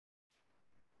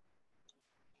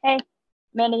Hey,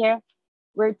 Amanda here.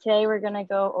 Today we're going to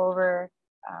go over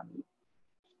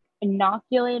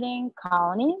inoculating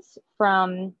colonies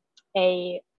from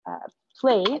a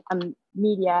plate, a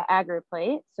media agar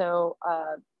plate, so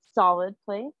a solid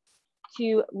plate,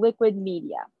 to liquid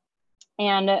media.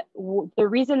 And the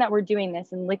reason that we're doing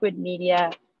this in liquid media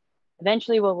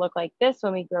eventually will look like this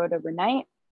when we grow it overnight.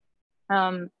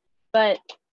 But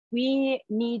we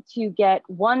need to get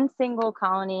one single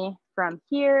colony from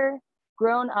here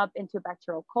grown up into a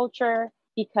bacterial culture,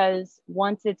 because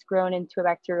once it's grown into a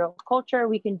bacterial culture,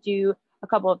 we can do a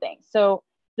couple of things. So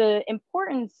the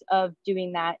importance of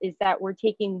doing that is that we're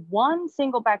taking one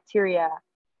single bacteria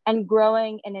and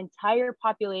growing an entire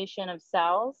population of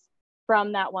cells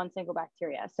from that one single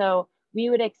bacteria. So we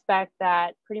would expect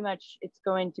that pretty much it's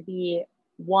going to be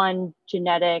one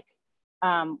genetically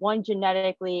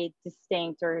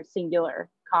distinct or singular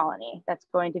colony that's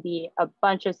going to be a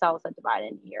bunch of cells that divide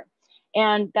into here.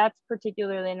 And that's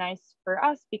particularly nice for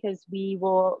us because we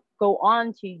will go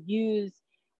on to use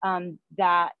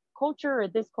that culture or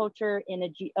this culture in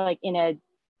a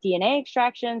DNA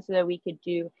extraction so that we could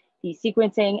do the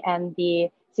sequencing and the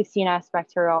 16S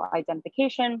bacterial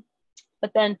identification.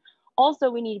 But then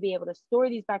also we need to be able to store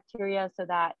these bacteria so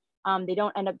that they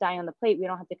don't end up dying on the plate. We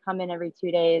don't have to come in every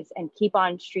 2 days and keep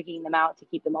on streaking them out to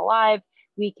keep them alive.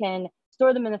 We can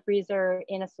store them in the freezer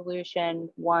in a solution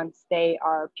once they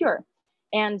are pure.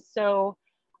 And so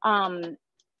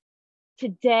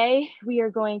today we are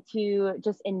going to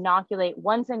just inoculate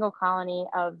one single colony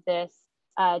of this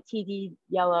TD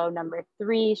yellow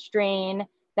 #3 strain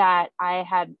that I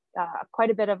had quite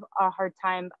a bit of a hard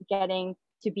time getting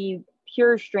to be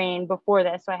pure strain before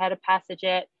this. So I had to passage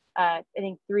it, I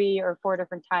think 3 or 4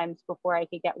 different times before I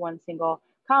could get one single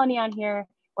colony on here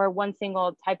or one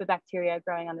single type of bacteria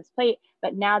growing on this plate.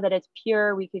 But now that it's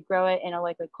pure, we could grow it in a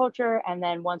liquid culture. And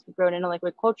then once we grow it in a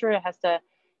liquid culture, it has to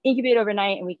incubate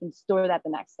overnight and we can store that the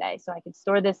next day. So I can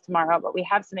store this tomorrow, but we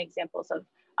have some examples of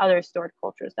other stored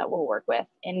cultures that we'll work with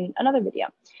in another video.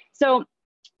 So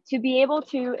to be able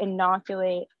to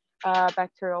inoculate a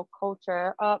bacterial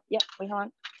culture, wait, hold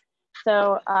on.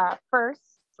 So first,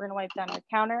 we're gonna wipe down our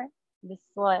counter. This is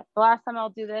the last time I'll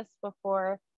do this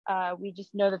before we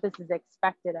just know that this is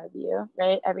expected of you,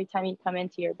 right? Every time you come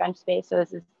into your bench space. So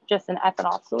this is just an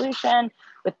ethanol solution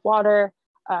with water,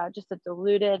 just a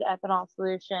diluted ethanol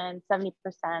solution,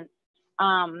 70%.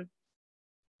 And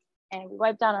we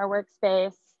wipe down our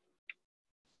workspace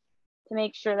to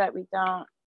make sure that we don't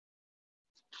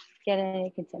get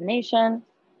any contamination.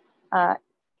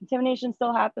 Contamination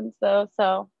still happens though,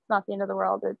 so it's not the end of the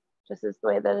world. It just is the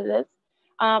way that it is.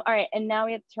 All right, and now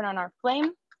we have to turn on our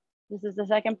flame. This is the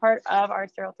second part of our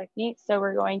sterile technique. So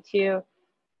we're going to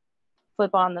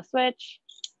flip on the switch.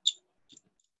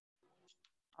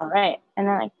 All right, and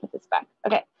then I can put this back.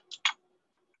 Okay,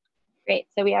 great.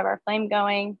 So we have our flame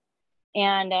going,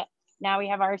 and now we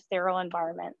have our sterile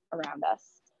environment around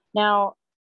us. Now,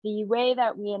 the way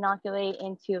that we inoculate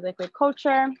into liquid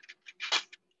culture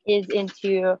is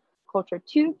into culture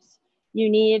tubes. You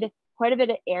need quite a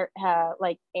bit of air,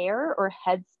 air or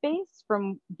headspace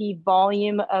from the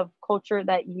volume of culture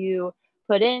that you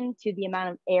put in to the amount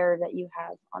of air that you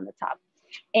have on the top.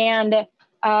 And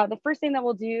the first thing that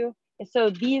we'll do is,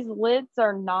 so these lids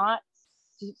are not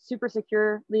super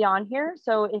securely on here.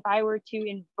 So if I were to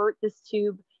invert this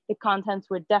tube, the contents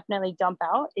would definitely dump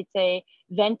out. It's a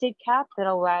vented cap that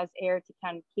allows air to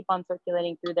kind of keep on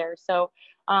circulating through there. So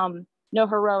no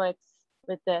heroics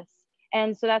with this.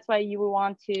 And so that's why you will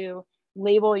want to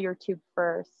label your tube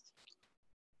first.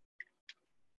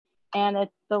 And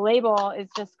the label is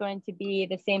just going to be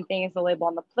the same thing as the label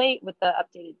on the plate with the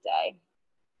updated day.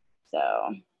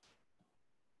 So.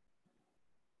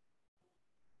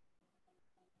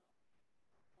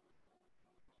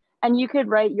 And you could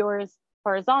write yours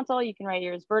horizontal, you can write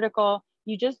yours vertical.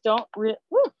 You just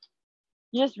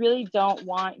really don't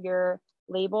want your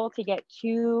label to get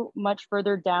too much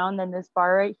further down than this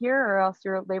bar right here, or else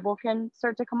your label can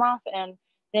start to come off. And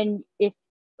then if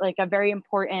like a very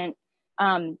important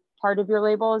part of your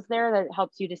label is there that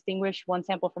helps you distinguish one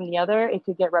sample from the other, it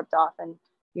could get ripped off and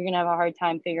you're gonna have a hard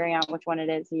time figuring out which one it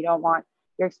is. You don't want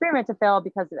your experiment to fail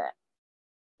because of it.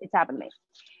 It's happened to me.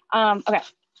 Okay,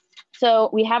 so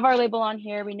we have our label on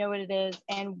here, we know what it is,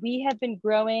 and we have been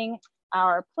growing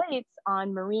our plates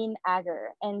on marine agar.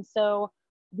 And so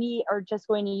we are just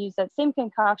going to use that same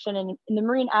concoction, and the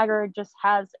marine agar just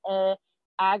has a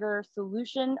agar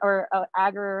solution or a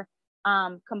agar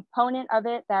component of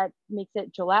it that makes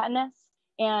it gelatinous.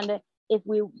 And if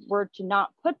we were to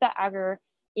not put the agar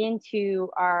into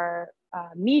our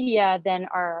media, then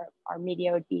our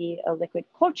media would be a liquid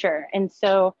culture. And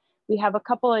so we have a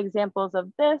couple of examples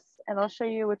of this, and I'll show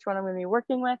you which one I'm going to be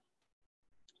working with.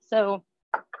 So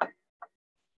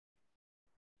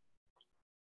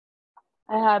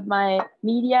I have my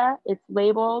media, it's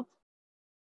labeled,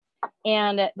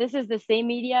 and this is the same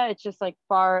media, it's just like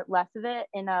far less of it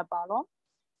in a bottle.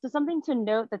 So something to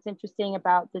note that's interesting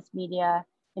about this media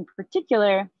in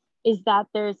particular is that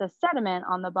there's a sediment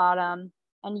on the bottom,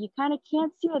 and you kind of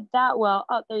can't see it that well.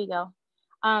 Oh, there you go.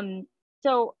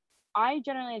 So I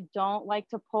generally don't like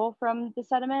to pull from the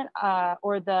sediment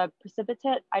or the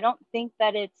precipitate. I don't think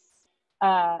that it's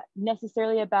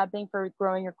necessarily a bad thing for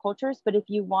growing your cultures, but if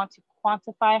you want to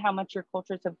quantify how much your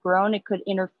cultures have grown, it could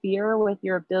interfere with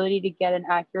your ability to get an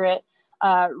accurate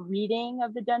reading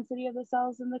of the density of the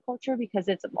cells in the culture, because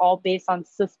it's all based on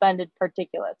suspended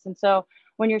particulates. And so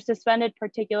when your suspended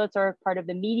particulates are part of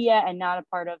the media and not a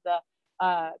part of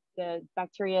the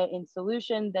bacteria in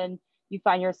solution, then you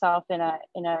find yourself in a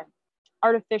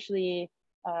artificially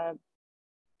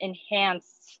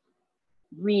enhanced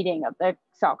reading of the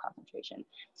cell concentration.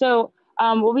 So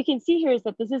what we can see here is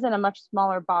that this is in a much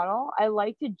smaller bottle. I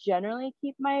like to generally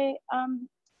keep my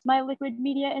my liquid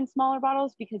media in smaller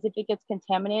bottles, because if it gets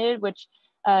contaminated, which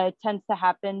tends to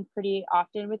happen pretty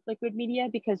often with liquid media,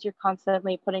 because you're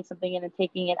constantly putting something in and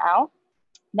taking it out,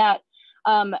 that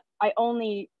I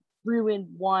only ruined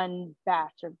one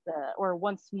batch of or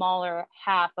one smaller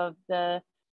half of the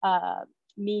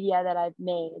media that I've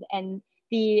made. And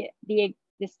the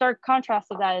stark contrast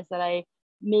of that is that I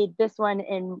made this one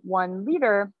in 1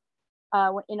 liter,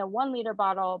 in a 1 liter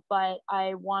bottle, but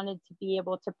I wanted to be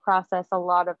able to process a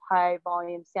lot of high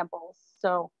volume samples.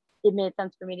 So it made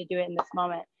sense for me to do it in this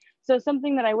moment. So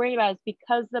something that I worry about is,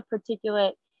 because the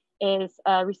particulate is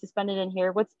resuspended in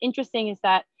here, what's interesting is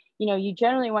that, you know, you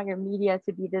generally want your media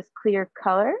to be this clear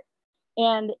color.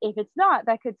 And if it's not,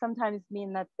 that could sometimes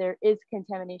mean that there is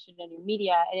contamination in your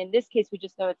media. And in this case, we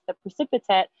just know it's the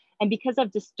precipitate. And because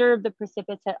I've disturbed the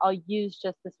precipitate, I'll use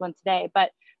just this one today.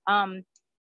 But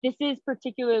this is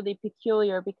particularly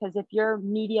peculiar, because if your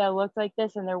media looked like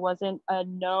this and there wasn't a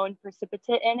known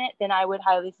precipitate in it, then I would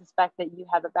highly suspect that you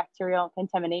have a bacterial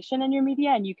contamination in your media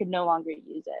and you could no longer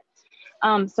use it.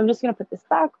 So I'm just going to put this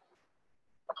back.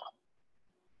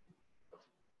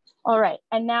 All right,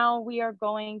 and now we are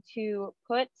going to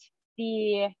put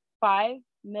the 5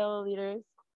 milliliters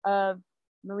of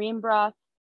marine broth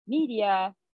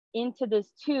media into this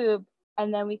tube,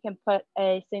 and then we can put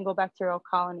a single bacterial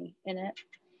colony in it.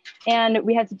 And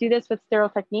we had to do this with sterile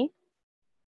technique.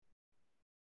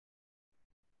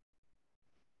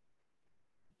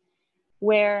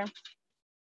 Where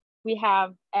we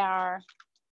have our,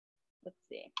 let's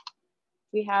see,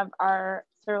 we have our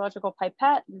serological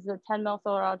pipette. This is a 10 ml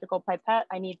serological pipette.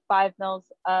 I need 5 mils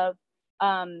of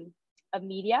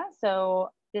media. So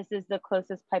this is the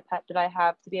closest pipette that I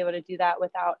have to be able to do that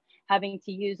without having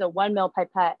to use a 1 ml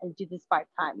pipette and do this 5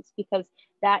 times, because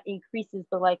that increases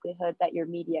the likelihood that your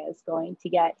media is going to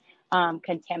get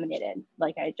contaminated,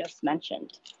 like I just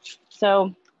mentioned.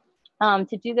 So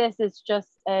to do this is just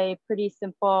a pretty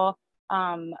simple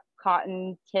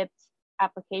cotton tipped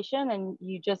application, and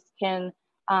you just can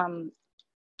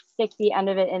stick the end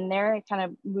of it in there. It kind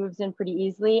of moves in pretty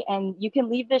easily, and you can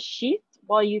leave this sheath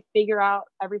while you figure out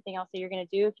everything else that you're going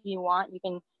to do. If you want, you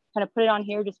can kind of put it on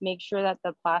here, just make sure that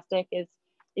the plastic is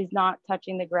not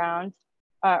touching the ground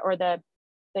or the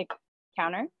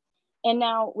counter. And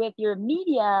now with your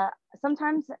media,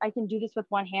 sometimes I can do this with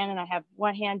one hand, and I have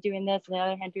one hand doing this and the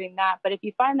other hand doing that. But if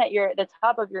you find that the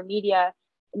top of your media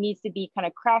needs to be kind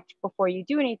of cracked before you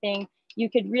do anything, you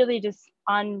could really just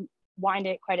unwind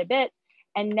it quite a bit.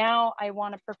 And now I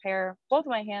want to prepare both of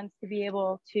my hands to be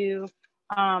able to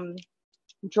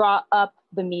draw up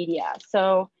the media.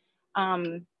 So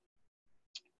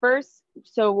first,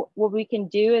 so what we can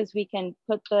do is we can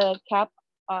put the cap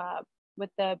with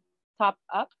the top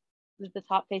up, with the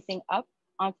top facing up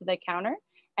onto the counter.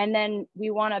 And then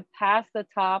we want to pass the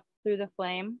top through the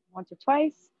flame once or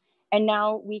twice. And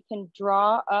now we can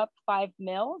draw up 5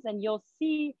 mils, and you'll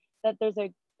see that there's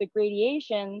the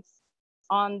gradations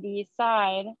on the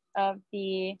side of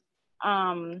the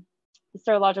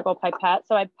serological pipette.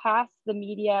 So I pass the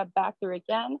media back through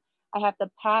again. I have to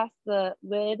pass the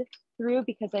lid through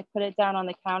because I put it down on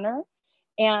the counter.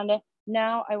 And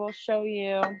now I will show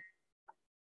you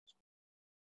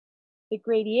the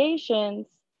gradations.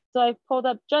 So I've pulled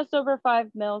up just over 5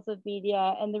 mils of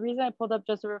media. And the reason I pulled up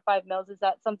just over 5 mils is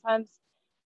that sometimes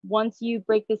once you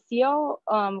break the seal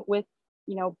with,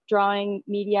 drawing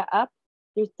media up,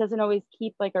 there doesn't always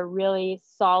keep like a really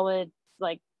solid,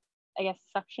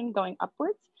 suction going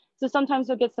upwards. So sometimes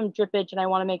you'll get some drippage, and I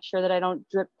want to make sure that I don't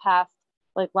drip past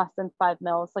like less than 5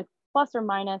 mils. Like plus or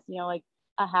minus, you know, like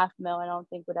a half mil, I don't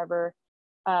think would ever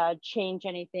change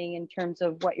anything in terms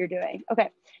of what you're doing. Okay,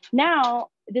 now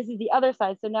this is the other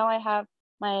side. So now I have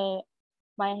my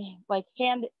like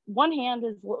hand, one hand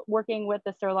is working with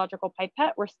the serological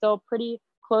pipette. We're still pretty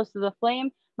close to the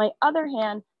flame. My other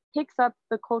hand picks up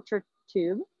the culture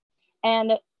tube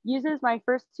and uses my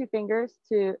first two fingers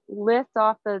to lift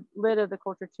off the lid of the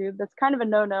culture tube. That's kind of a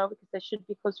no-no because I should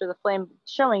be closer to the flame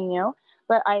showing you,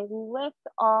 but I lift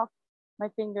off my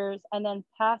fingers and then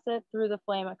pass it through the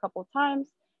flame a couple times.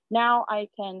 Now I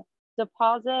can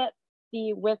deposit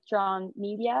the withdrawn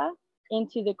media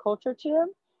into the culture tube.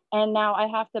 And now I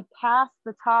have to pass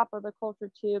the top of the culture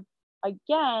tube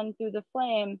again through the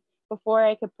flame before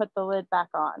I could put the lid back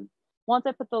on. Once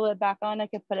I put the lid back on, I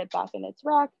can put it back in its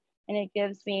rack, and it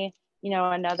gives me, you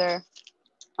know, another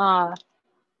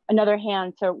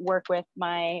hand to work with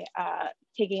my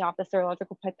taking off the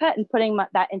serological pipette and putting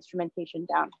that instrumentation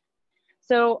down.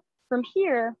 So from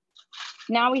here,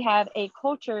 now we have a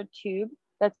culture tube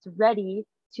that's ready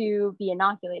to be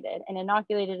inoculated. And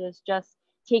inoculated is just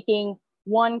taking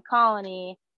one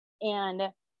colony and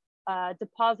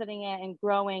depositing it and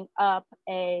growing up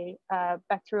a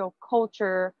bacterial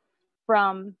culture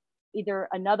from either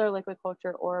another liquid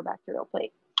culture or a bacterial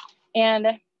plate. And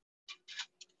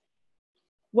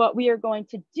what we are going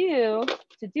to do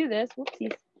this,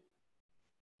 whoopsies,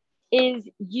 is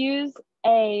use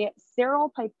a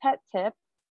sterile pipette tip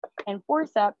and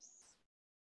forceps.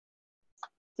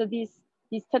 So these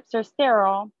tips are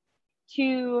sterile,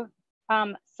 to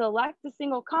select a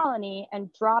single colony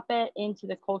and drop it into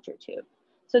the culture tube.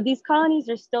 So these colonies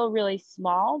are still really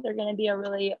small. They're going to be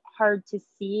really hard to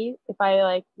see if I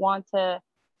like want to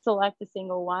select a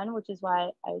single one, which is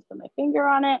why I just put my finger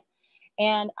on it.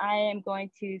 And I am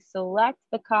going to select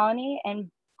the colony,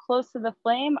 and close to the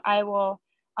flame, I will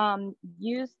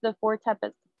use the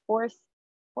forceps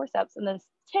and this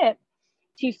tip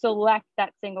to select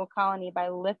that single colony by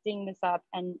lifting this up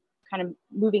and kind of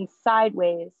moving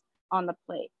sideways on the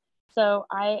plate. So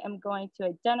I am going to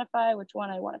identify which one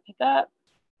I want to pick up.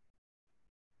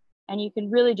 And you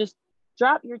can really just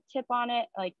drop your tip on it.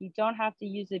 Like, you don't have to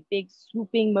use a big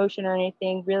swooping motion or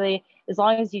anything. Really, as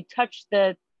long as you touch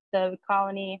the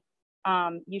colony,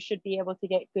 you should be able to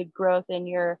get good growth in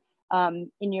your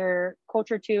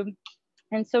culture tube.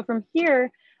 And so from here,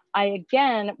 I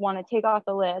again want to take off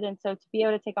the lid. And so to be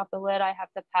able to take off the lid, I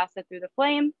have to pass it through the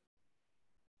flame.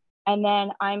 And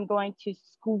then I'm going to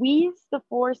squeeze the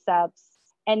forceps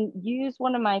and use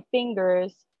one of my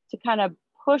fingers to kind of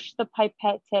push the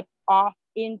pipette tip off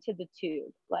into the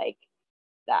tube like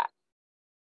that.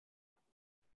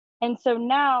 And so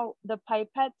now the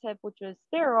pipette tip, which is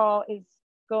sterile, is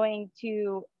going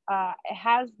to, it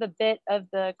has the bit of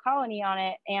the colony on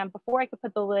it. And before I could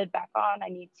put the lid back on, I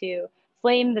need to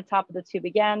flame the top of the tube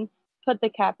again, put the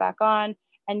cap back on,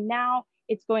 and now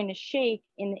it's going to shake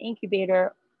in the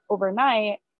incubator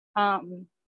overnight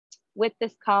with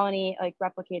this colony like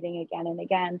replicating again and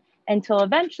again, until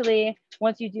eventually,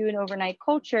 once you do an overnight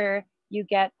culture, you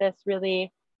get this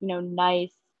really, you know,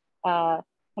 nice kind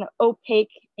of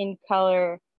opaque in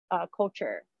color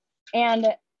culture. And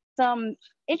some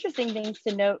interesting things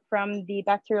to note from the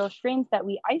bacterial strains that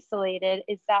we isolated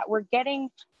is that we're getting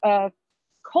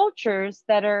cultures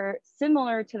that are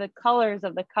similar to the colors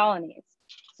of the colonies.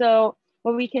 So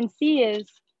what we can see is,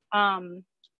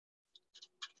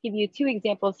 give you two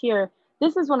examples here.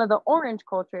 This is one of the orange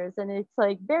cultures, and it's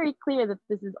like very clear that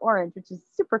this is orange, which is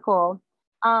super cool.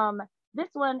 This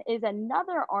one is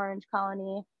another orange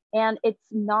colony, and it's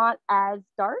not as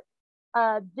dark.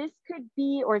 This could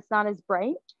be, or it's not as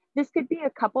bright. This could be a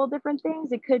couple of different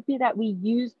things. It could be that we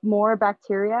used more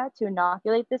bacteria to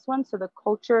inoculate this one, so the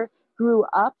culture grew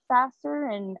up faster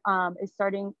and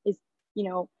is you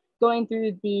know, going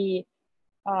through the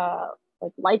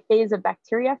like life phase of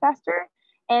bacteria faster.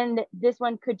 And this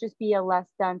one could just be a less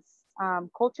dense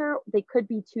culture. They could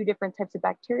be two different types of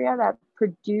bacteria that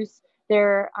produce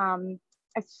their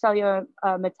extracellular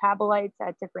metabolites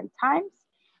at different times.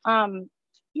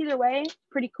 Either way,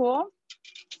 pretty cool.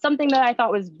 Something that I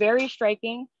thought was very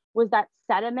striking was that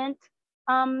sediment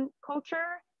culture,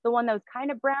 the one that was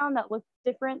kind of brown, that looked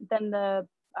different than the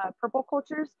purple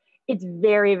cultures. It's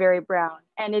very, very brown,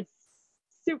 and it's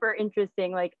super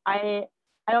interesting. Like, I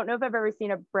don't know if I've ever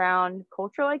seen a brown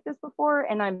culture like this before,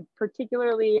 and I'm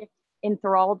particularly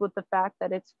enthralled with the fact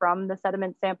that it's from the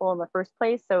sediment sample in the first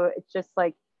place. So it just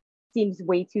like seems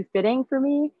way too fitting for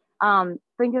me. I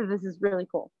think that this is really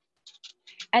cool.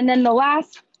 And then the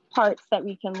last parts that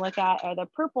we can look at are the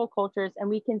purple cultures, and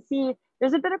we can see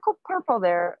there's a bit of purple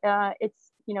there.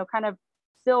 It's, you know, kind of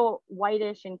still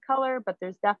whitish in color, but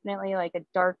there's definitely like a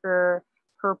darker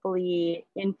purpley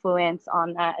influence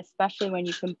on that, especially when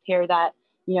you compare that,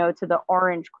 you know, to the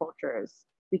orange cultures.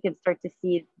 We can start to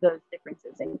see those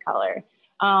differences in color.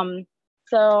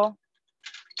 So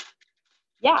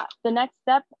yeah, the next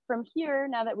step from here,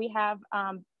 now that we have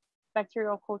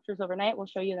bacterial cultures overnight, we'll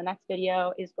show you the next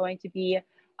video, is going to be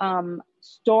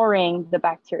storing the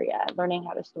bacteria, learning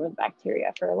how to store the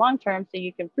bacteria for a long term, so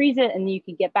you can freeze it and you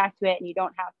can get back to it and you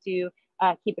don't have to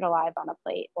keep it alive on a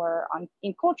plate or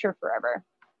in culture forever.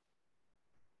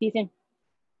 See you soon.